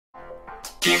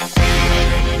Alright,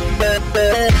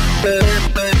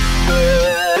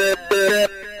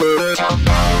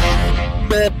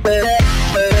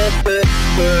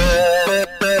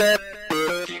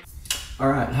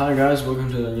 hi guys, welcome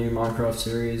to the new Minecraft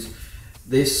series.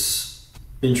 This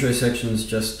intro section is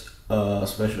just a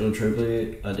special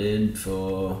tribute I did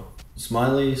for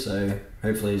Smiley, so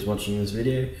hopefully he's watching this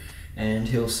video and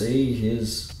he'll see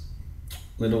his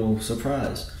little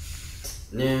surprise.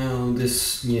 Now,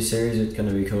 this new series is going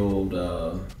to be called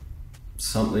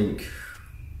something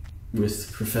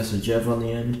with Professor J3V on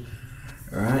the end.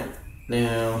 Alright,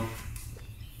 now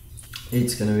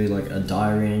it's going to be like a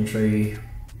diary entry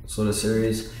sort of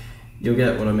series. You'll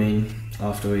get what I mean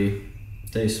after we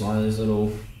do Smiley's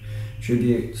little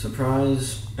tribute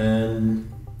surprise, and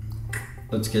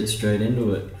let's get straight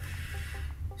into it.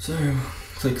 So,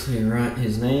 quickly write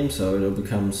his name so it'll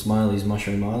become Smiley's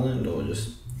Mushroom Island, or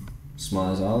just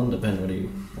Smiley's Island, depending what he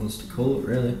wants to call it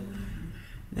really.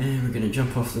 And we're going to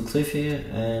jump off the cliff here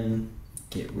and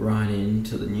get right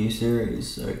into the new series.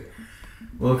 So,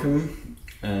 welcome,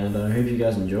 and I hope you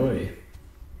guys enjoy.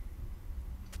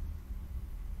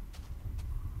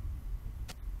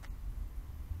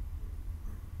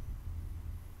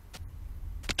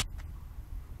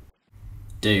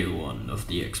 Day 1 of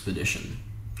the expedition.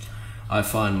 I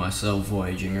find myself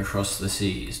voyaging across the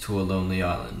seas to a lonely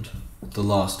island, the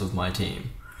last of my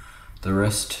team, the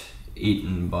rest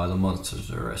eaten by the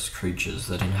monstrous creatures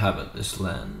that inhabit this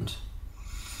land.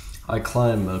 I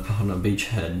climb upon a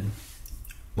beachhead.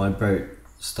 My boat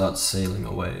starts sailing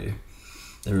away.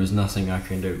 There is nothing I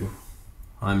can do.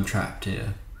 I'm trapped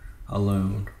here,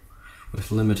 alone,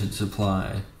 with limited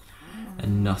supply,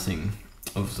 and nothing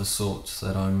of the sorts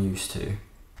that I'm used to.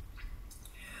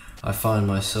 I find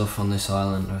myself on this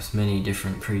island with many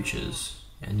different creatures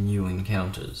and new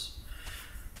encounters.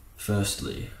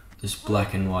 Firstly, this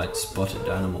black and white spotted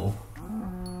animal.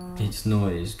 Its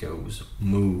noise goes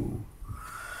moo.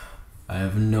 I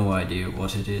have no idea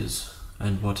what it is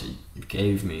and what it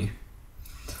gave me.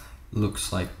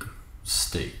 Looks like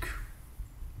steak.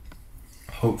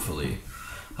 Hopefully,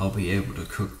 I'll be able to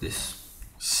cook this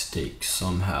steak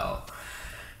somehow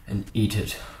and eat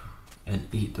it, and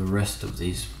eat the rest of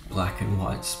these black and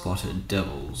white spotted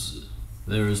devils.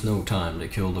 There is no time to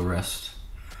kill the rest.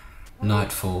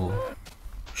 Nightfall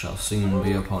shall soon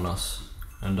be upon us,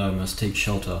 and I must take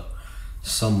shelter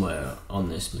somewhere on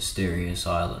this mysterious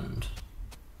island.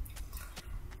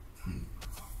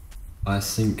 I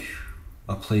think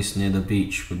a place near the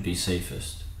beach would be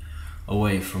safest,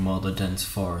 away from all the dense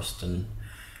forest and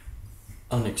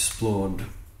unexplored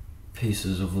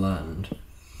pieces of land.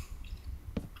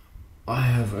 I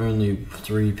have only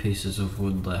 3 pieces of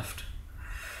wood left.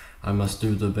 I must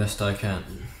do the best I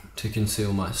can to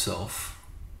conceal myself,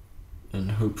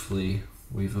 and hopefully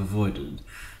we've avoided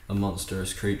the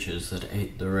monstrous creatures that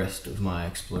ate the rest of my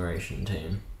exploration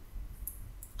team.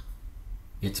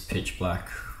 It's pitch black,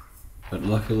 but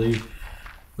luckily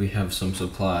we have some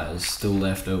supplies still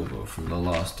left over from the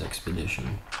last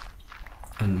expedition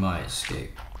and my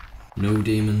escape. No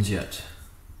demons yet,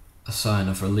 a sign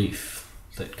of relief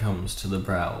that comes to the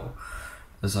brow.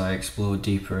 As I explore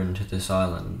deeper into this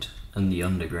island and the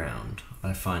underground,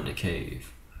 I find a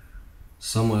cave.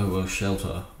 Somewhere will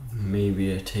shelter,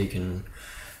 maybe taken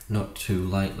not too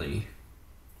lightly.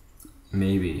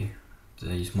 Maybe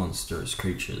these monstrous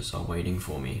creatures are waiting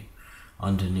for me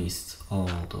underneath all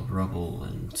the rubble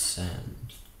and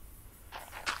sand.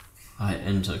 I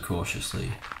enter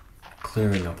cautiously,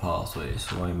 clearing a pathway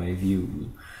so I may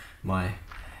view my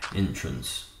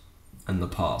entrance and the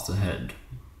path ahead.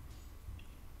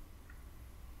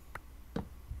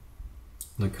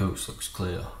 The coast looks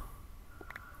clear.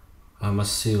 I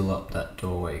must seal up that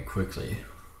doorway quickly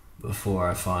before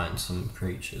I find some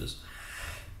creatures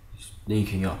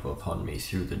sneaking up upon me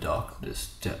through the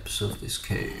darkest depths of this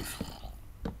cave.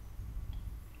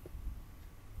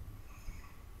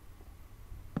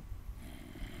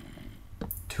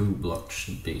 Two blocks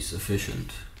should be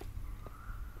sufficient.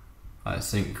 I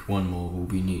think one more will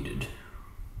be needed,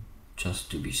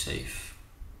 just to be safe.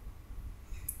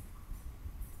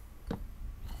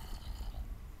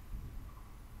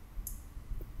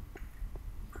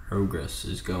 Progress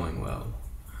is going well.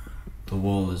 The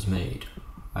wall is made.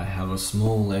 I have a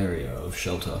small area of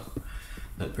shelter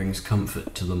that brings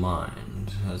comfort to the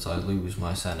mind as I lose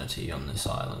my sanity on this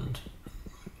island.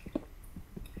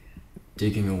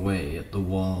 Digging away at the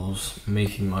walls,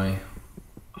 making my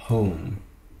home,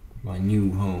 my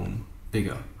new home,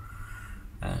 bigger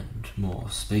and more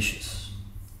spacious.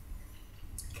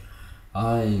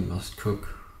 I must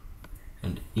cook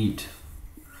and eat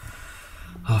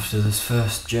after this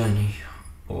first journey,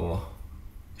 or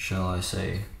shall I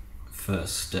say,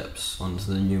 first steps onto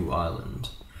the new island,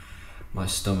 my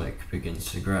stomach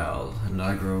begins to growl, and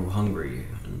I grow hungry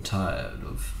and tired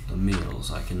of the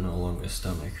meals I can no longer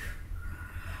stomach.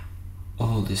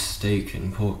 All this steak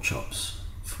and pork chops,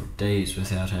 for days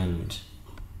without end,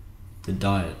 the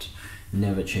diet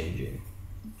never changing.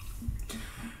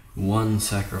 One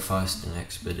sacrificed an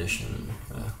expedition,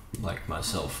 like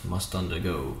myself, must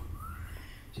undergo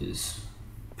is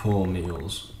poor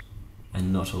meals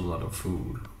and not a lot of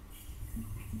food.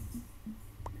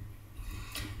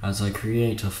 As I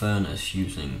create a furnace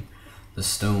using the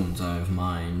stones I have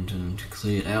mined and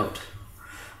cleared out,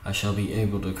 I shall be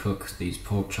able to cook these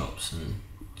pork chops and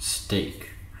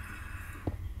steak.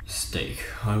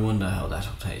 I wonder how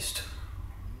that'll taste.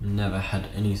 Never had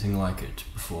anything like it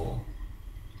before.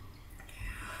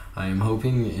 I am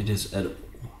hoping it is edible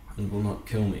and will not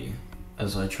kill me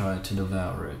as I try to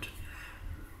devour it.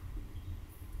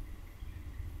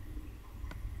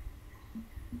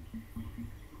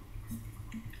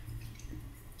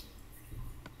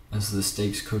 As the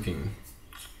steak's cooking,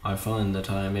 I find that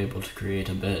I am able to create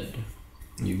a bed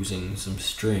using some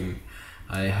string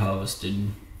I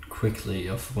harvested quickly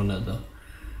off one of the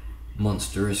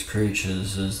monstrous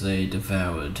creatures as they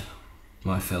devoured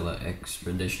my fellow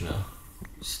expeditioner,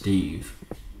 Steve.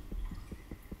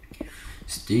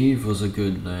 Steve was a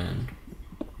good man,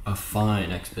 a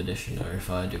fine expeditioner if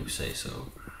I do say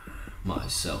so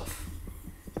myself.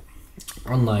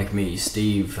 Unlike me,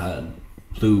 Steve had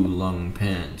blue long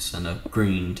pants and a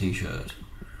green t-shirt.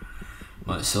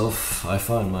 Myself, I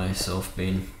find myself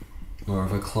being more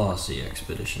of a classy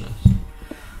expeditionist.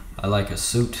 I like a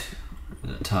suit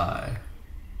and a tie,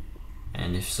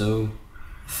 and if so,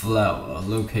 flower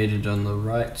located on the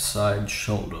right side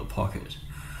shoulder pocket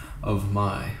of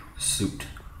my suit.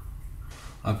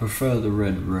 I prefer the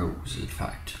red rose, in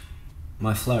fact,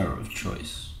 my flower of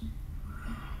choice.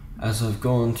 As I've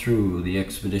gone through the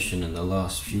expedition in the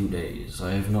last few days,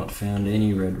 I have not found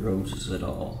any red roses at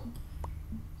all.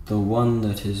 The one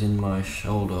that is in my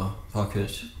shoulder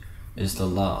pocket is the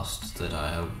last that I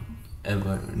have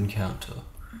ever encountered,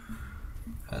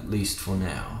 at least for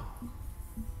now.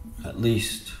 At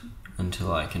least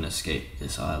until I can escape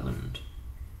this island.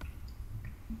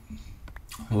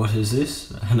 What is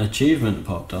this? An achievement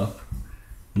popped up.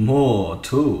 More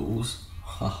tools?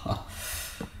 Haha.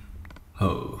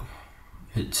 Oh,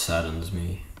 it saddens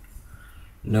me.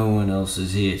 No one else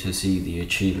is here to see the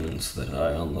achievements that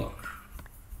I unlock.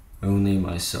 Only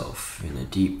myself in a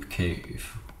deep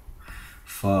cave,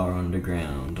 far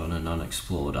underground on an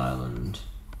unexplored island.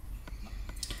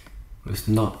 With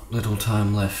not little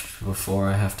time left before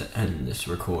I have to end this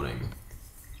recording,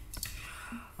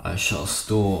 I shall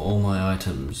store all my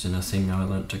items in a thing I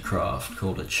learnt to craft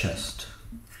called a chest.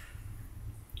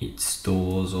 It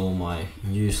stores all my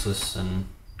useless and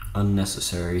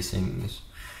unnecessary things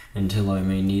until I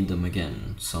may need them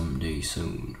again someday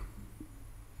soon.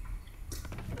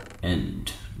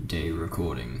 End day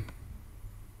recording.